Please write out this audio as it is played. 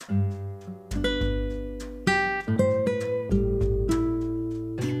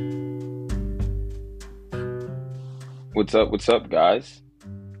What's up, guys?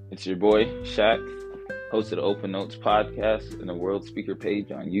 It's your boy, Shaq, host of the Open Notes podcast and the World Speaker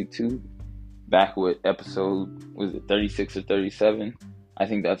page on YouTube. Back with episode, was it 36 or 37? I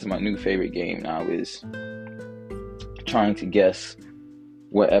think that's my new favorite game now, is trying to guess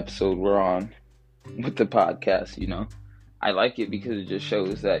what episode we're on with the podcast, I like it because it just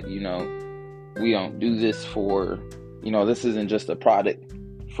shows that, we don't do this for, this isn't just a product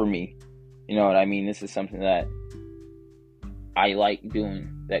for me. You know what I mean? This is something that I like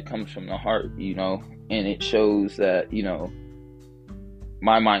doing, that comes from the heart, and it shows that,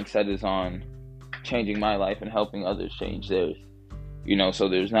 my mindset is on changing my life and helping others change theirs, so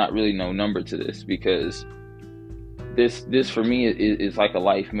there's not really no number to this, because this for me is like a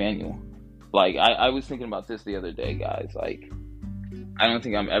life manual. Like, I was thinking about this the other day, guys. Like, I don't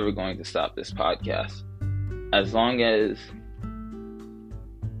think I'm ever going to stop this podcast. As long as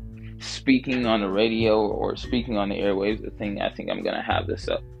speaking on the radio or speaking on the airwaves, the thing, I think I'm going to have this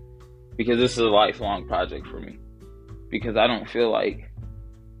up. Because this is a lifelong project for me. Because I don't feel like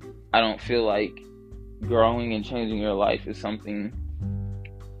growing and changing your life is something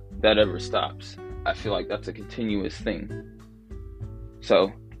that ever stops. I feel like that's a continuous thing.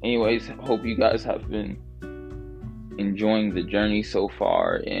 So, anyways, hope you guys have been enjoying the journey so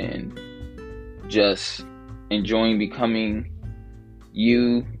far and just enjoying becoming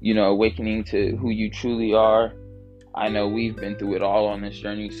you, awakening to who you truly are. I know we've been through it all on this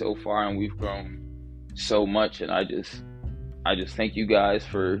journey so far, and we've grown so much, and I just thank you guys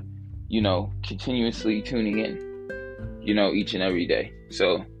for, continuously tuning in, each and every day.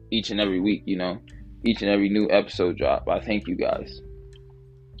 So each and every week, each and every new episode drop, I thank you guys.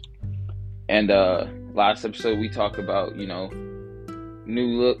 And last episode we talked about, new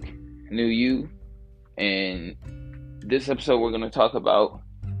look, new you, and this episode we're going to talk about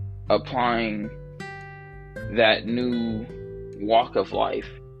applying that new walk of life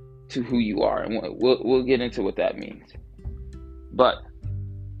to who you are, and we'll get into what that means. But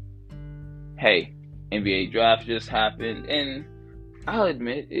hey, NBA draft just happened, and I'll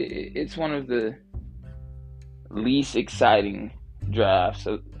admit it's one of the least exciting drafts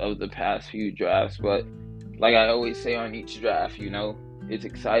of the past few drafts, but like I always say on each draft, it's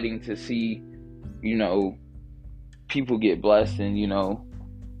exciting to see, people get blessed and,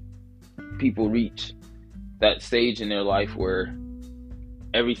 people reach that stage in their life where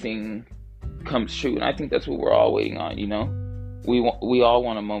everything comes true. And I think that's what we're all waiting on, We all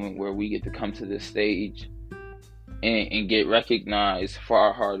want a moment where we get to come to this stage and get recognized for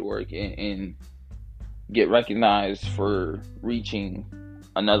our hard work and get recognized for reaching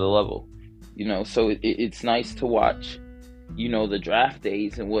another level, So it's nice to watch, the draft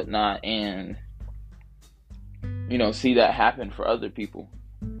days and whatnot, and see that happen for other people.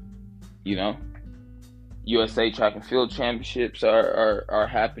 USA Track and Field Championships are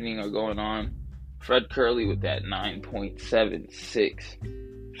happening, are going on. Fred Kerley with that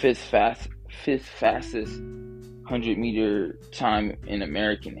 9.76, fifth fastest 100-meter time in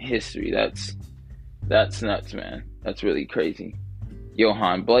American history. That's nuts, man. That's really crazy.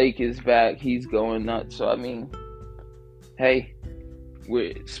 Johan Blake is back. He's going nuts. So, I mean, hey,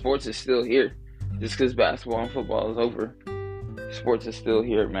 sports is still here. Just because basketball and football is over, sports is still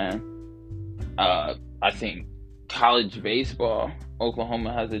here, man. I think college baseball,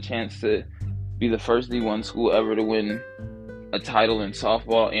 Oklahoma has a chance to be the first D1 school ever to win a title in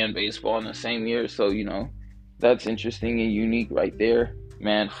softball and baseball in the same year. So, that's interesting and unique right there,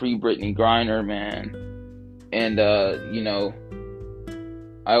 man. Free Brittany Griner, man. And,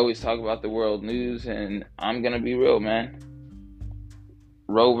 I always talk about the world news, and I'm going to be real, man.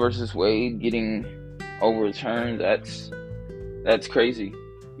 Roe versus Wade getting overturned, that's crazy.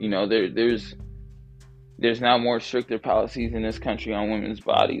 There's now more stricter policies in this country on women's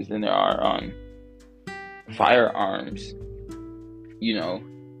bodies than there are on firearms,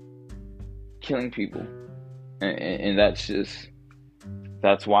 killing people. And that's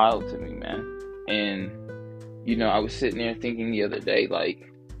wild to me, man. And, I was sitting there thinking the other day, like,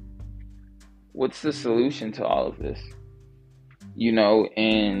 what's the solution to all of this?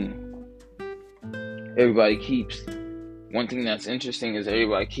 And everybody keeps, one thing that's interesting is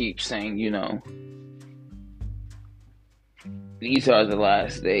everybody keeps saying, these are the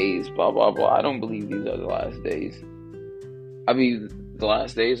last days, blah, blah, blah. I don't believe these are the last days. I mean, the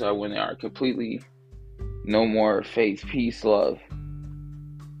last days are when there are completely no more faith, peace, love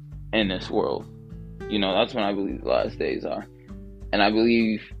in this world. That's when I believe the last days are. And I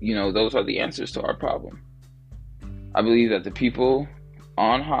believe, those are the answers to our problem. I believe that the people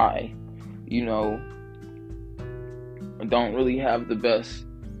on high, don't really have the best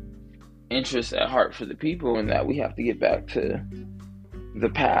interests at heart for the people, and that we have to get back to the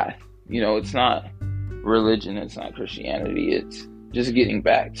path. It's not religion, it's not Christianity, it's just getting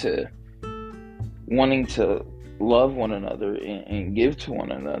back to wanting to love one another and give to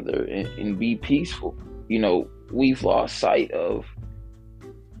one another and be peaceful. We've lost sight of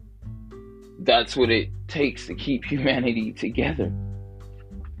that's what it takes to keep humanity together.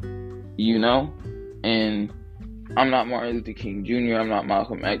 And I'm not Martin Luther King Jr., I'm not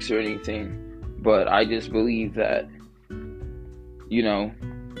Malcolm X or anything, but I just believe that,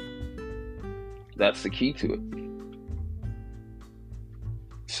 that's the key to it.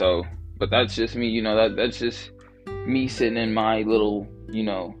 So, but that's just me, that's just me sitting in my little,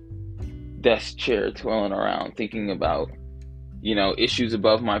 desk chair twirling around thinking about, issues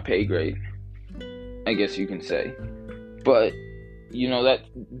above my pay grade, I guess you can say. But, that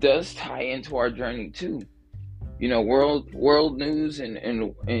does tie into our journey too. World news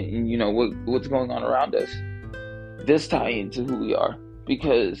and what's going on around us does tie into who we are,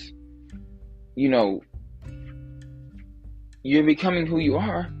 because you're becoming who you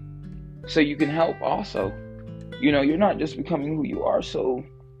are so you can help also. You're not just becoming who you are so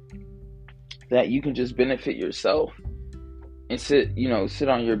that you can just benefit yourself and sit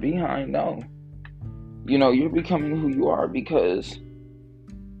on your behind. No. You're becoming who you are because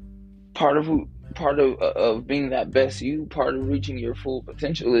part of being that best you, part of reaching your full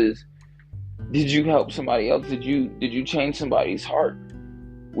potential is, did you help somebody else? Did you change somebody's heart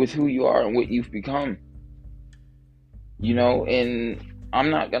with who you are and what you've become? And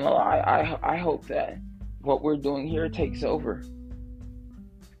I'm not gonna lie, I hope that what we're doing here takes over.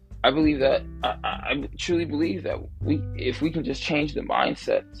 I believe that, I truly believe that if we can just change the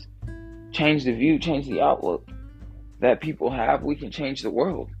mindsets, change the view, change the outlook that people have, we can change the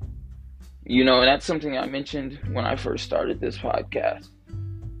world. And that's something I mentioned when I first started this podcast.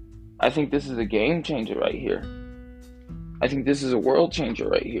 I think this is a game changer right here. I think this is a world changer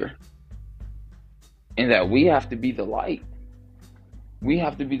right here. And that we have to be the light. We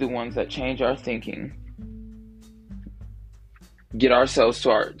have to be the ones that change our thinking, get ourselves to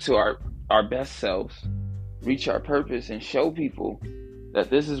our best selves, reach our purpose, and show people that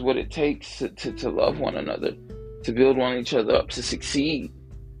this is what it takes to love one another, to build one each other up, to succeed,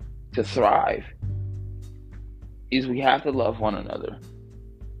 to thrive. Is we have to love one another.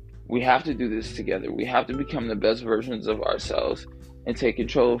 We have to do this together. We have to become the best versions of ourselves and take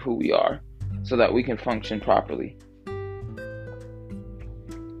control of who we are so that we can function properly.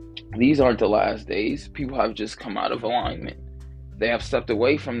 These aren't the last days. People have just come out of alignment. They have stepped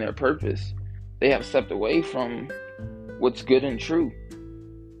away from their purpose. They have stepped away from what's good and true.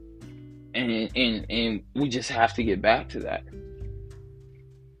 And we just have to get back to that.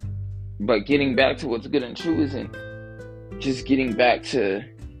 But getting back to what's good and true isn't just getting back to,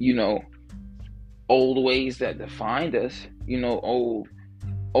 old ways that defined us,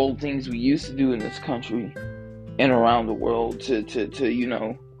 old things we used to do in this country and around the world to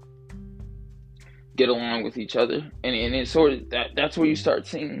get along with each other. And it's sort of that's where you start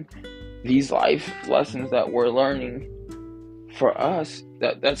seeing these life lessons that we're learning for us.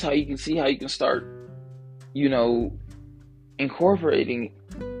 That's how you can see how you can start, incorporating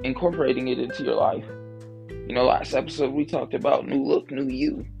it into your life. Last episode we talked about new look, new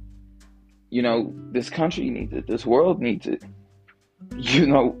you. This country needs it. This world needs it.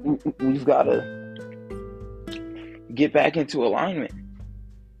 We've got to get back into alignment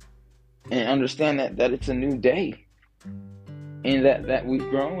and understand that it's a new day, and that we've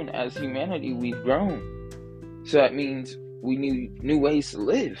grown as humanity. We've grown, so that means we need new ways to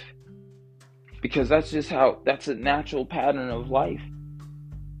live, because that's a natural pattern of life.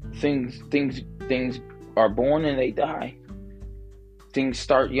 Things are born and they die. Things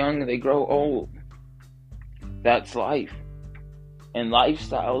start young and they grow old. That's life. And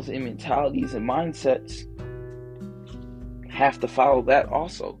lifestyles and mentalities and mindsets have to follow that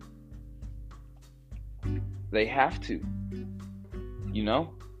also. They have to.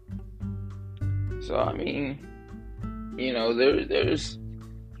 So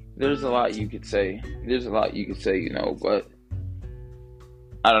there's a lot you could say. But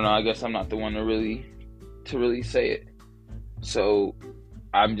I don't know, I guess I'm not the one to really say it. So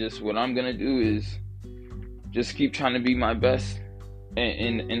what I'm gonna do is just keep trying to be my best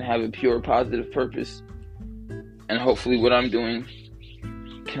and have a pure positive purpose, and hopefully what I'm doing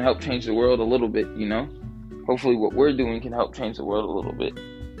can help change the world a little bit. Hopefully what we're doing can help change the world a little bit.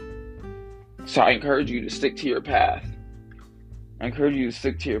 So I encourage you to stick to your path.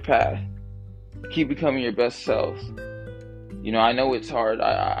 Keep becoming your best selves. I know it's hard.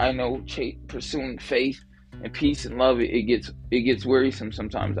 I know pursuing faith and peace and love, it gets wearisome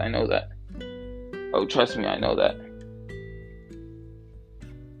sometimes. I know that. Oh, trust me, I know that.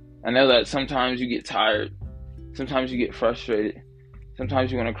 I know that sometimes you get tired. Sometimes you get frustrated.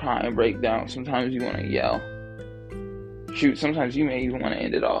 Sometimes you want to cry and break down. Sometimes you want to yell. Shoot, sometimes you may even want to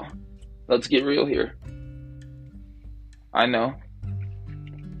end it all. Let's get real here. I know.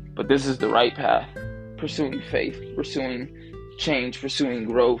 But this is the right path. Pursuing faith, pursuing change, pursuing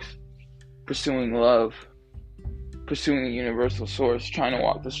growth, pursuing love, pursuing a universal source, trying to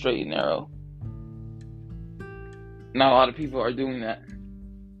walk the straight and narrow. Not a lot of people are doing that.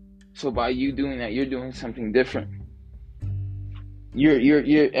 So by you doing that, you're doing something different. You're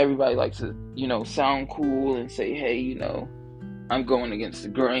everybody likes to, sound cool and say, hey, I'm going against the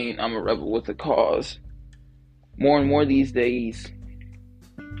grain. I'm a rebel with a cause. More and more these days,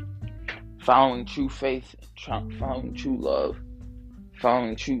 following true faith, following true love,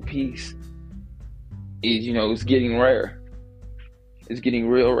 following true peace is, it's getting rare. It's getting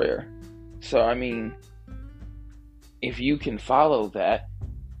real rare. So, if you can follow that,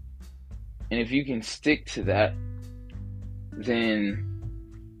 and if you can stick to that, then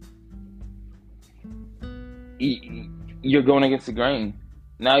you're going against the grain.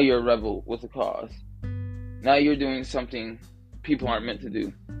 Now you're a rebel with a cause. Now you're doing something people aren't meant to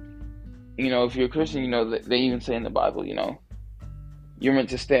do. If you're a Christian, they even say in the Bible, you're meant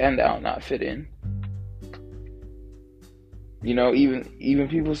to stand out, not fit in. Even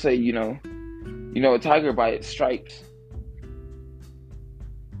people say, a tiger by its stripes.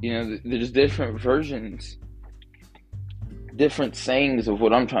 There's different versions, different sayings of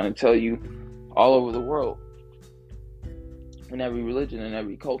what I'm trying to tell you all over the world, in every religion, in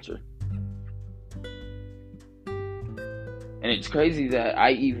every culture. And it's crazy that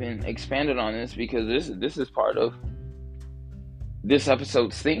I even expanded on this because this is part of this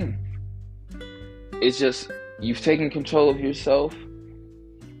episode's theme. It's just, you've taken control of yourself.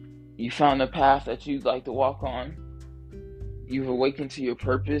 You found a path that you'd like to walk on. You've awakened to your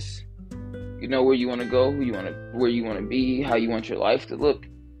purpose. You know where you want to go, where you want to be, how you want your life to look.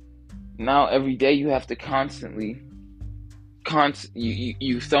 Now every day you have to constantly,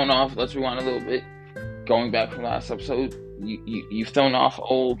 you've thrown off. Let's rewind a little bit. Going back from last episode, you've thrown off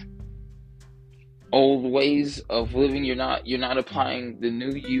old ways of living. You're not applying the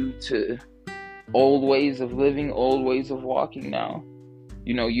new you to old ways of living, old ways of walking. Now,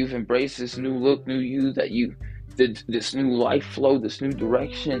 you've embraced this new look, new you, this new life flow, this new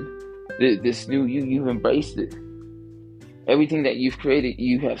direction, this new you. You've embraced it. Everything that you've created,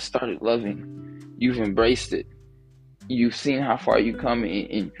 you have started loving. You've embraced it. You've seen how far you come,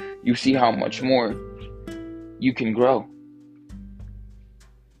 and you see how much more you can grow.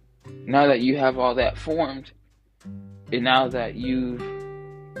 Now that you have all that formed, and now that you've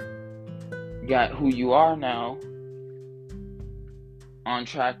got who you are now on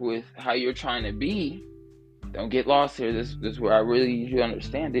track with how you're trying to be, don't get lost here. This is where I really need you to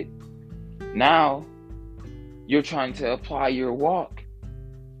understand it. Now you're trying to apply your walk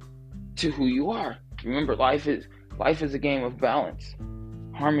to who you are. Remember, life is a game of balance,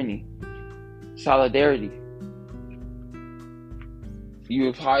 harmony, solidarity. You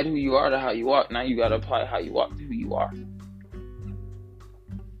applied who you are to how you walk. Now you got to apply how you walk to who you are.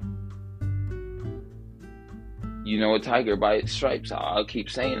 A tiger by its stripes. I'll keep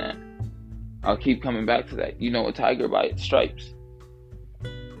saying that. I'll keep coming back to that. A tiger by its stripes.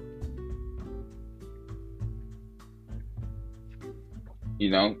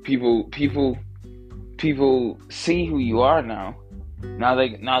 People see who you are now. Now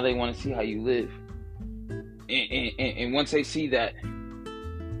they want to see how you live. And once they see that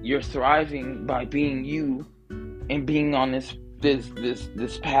you're thriving by being you and being on this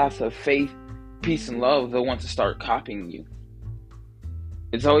path of faith, peace, and love, they'll want to start copying you.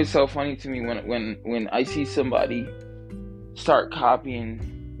 It's always so funny to me when I see somebody start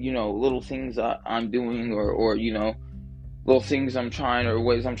copying, little things I'm doing or little things I'm trying or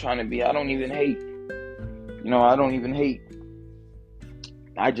ways I'm trying to be. I don't even hate. I don't even hate.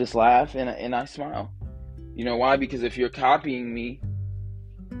 I just laugh and I smile. Why? Because if you're copying me,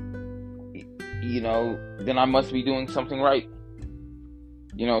 then I must be doing something right.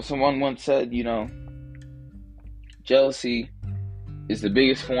 Someone once said, jealousy is the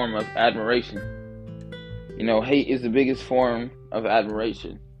biggest form of admiration. Hate is the biggest form of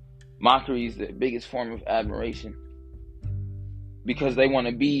admiration. Mockery is the biggest form of admiration. Because they want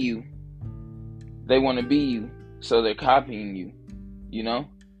to be you. They want to be you, so they're copying you,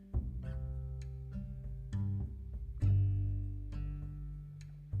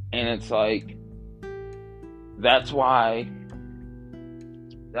 And it's like, that's why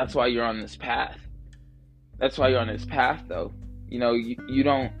you're on this path. That's why you're on this path, though. You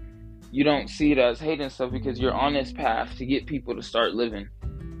don't you don't see it as hate and stuff because you're on this path to get people to start living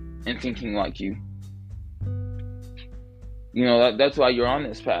and thinking like you. You know, that's why you're on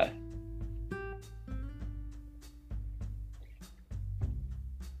this path.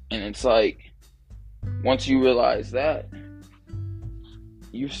 And it's like, once you realize that,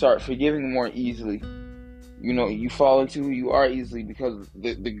 you start forgiving more easily. You know, you fall into who you are easily because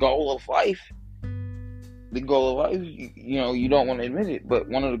the goal of life, you know, you don't want to admit it, but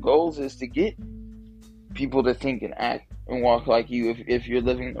one of the goals is to get people to think and act and walk like you if you're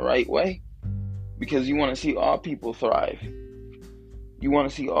living the right way. Because you want to see all people thrive. You want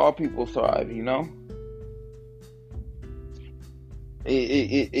to see all people thrive, you know?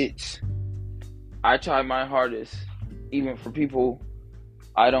 It's I try my hardest, even for people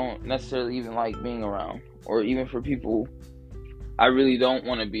I don't necessarily even like being around, or even for people I really don't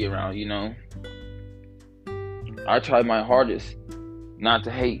want to be around, you know? I try my hardest not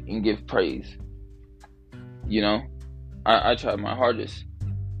to hate and give praise, you know? I try my hardest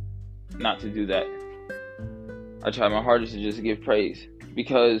not to do that. I try my hardest to just give praise,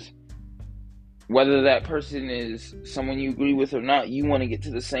 because whether that person is someone you agree with or not, you want to get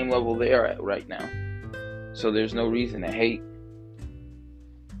to the same level they are at right now. So there's no reason to hate.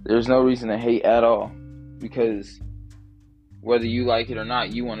 There's no reason to hate at all, because whether you like it or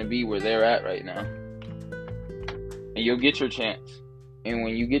not, you want to be where they're at right now. And you'll get your chance. And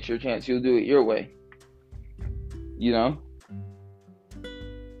when you get your chance, you'll do it your way. You know?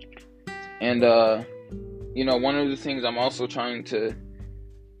 And, you know, one of the things I'm also trying to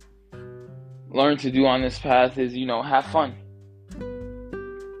learn to do on this path is, you know, have fun.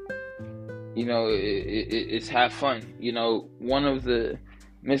 You know, it's have fun. You know, one of the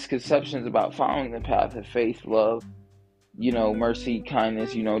misconceptions about following the path of faith, love, you know, mercy,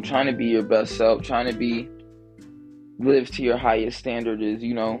 kindness, you know, trying to be your best self, trying to live to your highest standard is,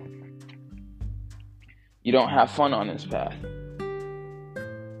 you know, you don't have fun on this path.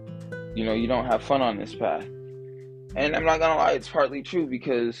 You know, you don't have fun on this path. And I'm not gonna lie, it's partly true,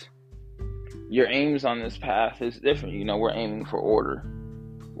 because your aims on this path is different. You know, we're aiming for order.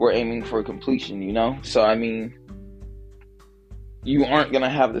 We're aiming for completion, you know? So, I mean, you aren't gonna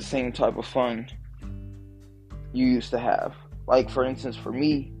have the same type of fun you used to have. Like, for instance, for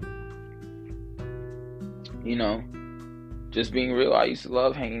me, you know, just being real, I used to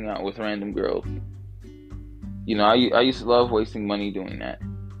love hanging out with random girls. You know, I used to love wasting money doing that.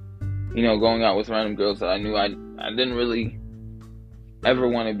 You know, going out with random girls that I knew I didn't really ever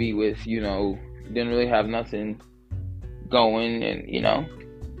want to be with, you know, didn't really have nothing going, and, you know,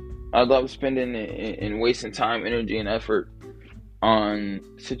 I love spending and wasting time, energy, and effort on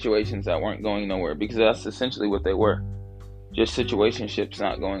situations that weren't going nowhere, because that's essentially what they were. Just situationships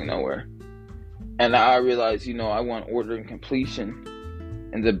not going nowhere. And I realized, you know, I want order and completion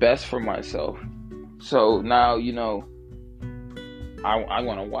and the best for myself. So now, you know, I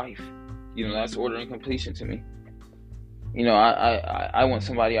want a wife. You know, that's order and completion to me. You know, I want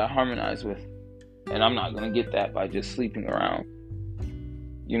somebody I harmonize with. And I'm not going to get that by just sleeping around.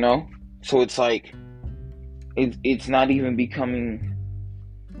 You know? So it's like, it's not even becoming,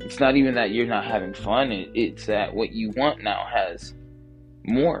 it's not even that you're not having fun. It's that what you want now has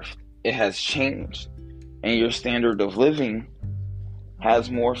morphed. It has changed. And your standard of living has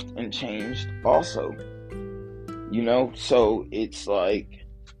morphed and changed also. You know? So it's like,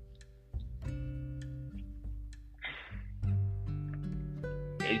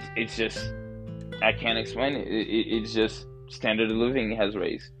 it's just, I can't explain it. It's just, standard of living has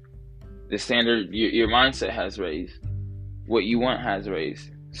raised. The standard, your mindset has raised. What you want has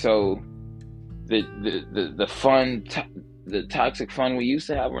raised. So the fun, the toxic fun we used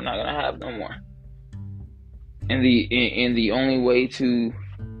to have, we're not gonna have no more. And the only way to,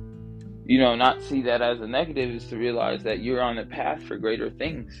 you know, not see that as a negative is to realize that you're on the path for greater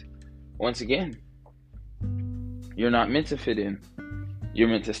things. Once again, you're not meant to fit in. You're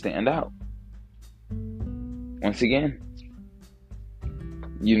meant to stand out. Once again,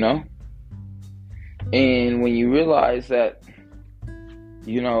 you know? And when you realize that,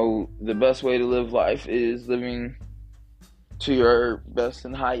 you know, the best way to live life is living to your best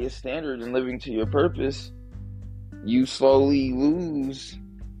and highest standard and living to your purpose, you slowly lose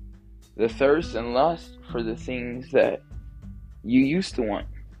the thirst and lust for the things that you used to want,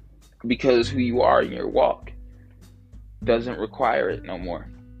 because who you are in your walk doesn't require it no more.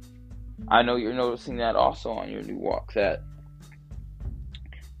 I know you're noticing that also on your new walk, that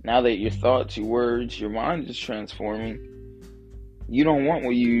now that your thoughts, your words, your mind is transforming, you don't want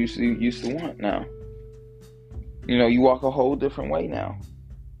what you used to want now. You know, you walk a whole different way now.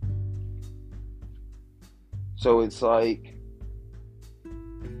 So it's like,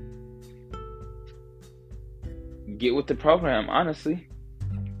 get with the program, honestly.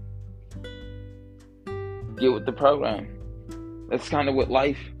 Get with the program. That's kind of what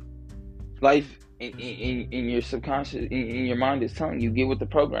life in your subconscious, in your mind is telling you. Get with the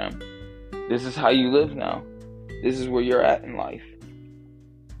program. This is how you live now. This is where you're at in life.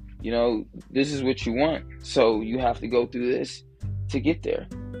 You know, this is what you want. So you have to go through this to get there.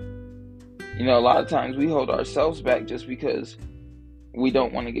 You know, a lot of times we hold ourselves back just because we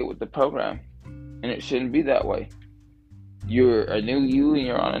don't want to get with the program. And it shouldn't be that way. You're a new you and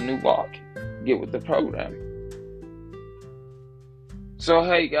you're on a new walk. Get with the program. So,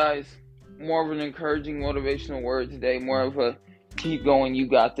 hey guys, more of an encouraging, motivational word today. More of a keep going, you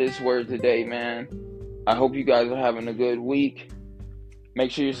got this word today, man. I hope you guys are having a good week.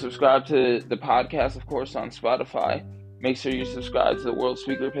 Make sure you subscribe to the podcast, of course, on Spotify. Make sure you subscribe to the World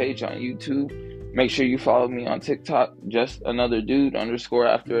Speaker page on YouTube. Make sure you follow me on TikTok, just another dude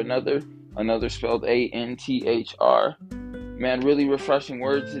 _ another spelled ANTHR. Man, really refreshing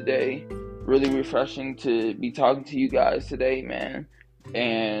word today. Really refreshing to be talking to you guys today, man.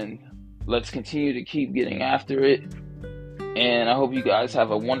 And let's continue to keep getting after it. And I hope you guys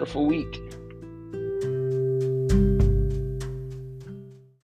have a wonderful week.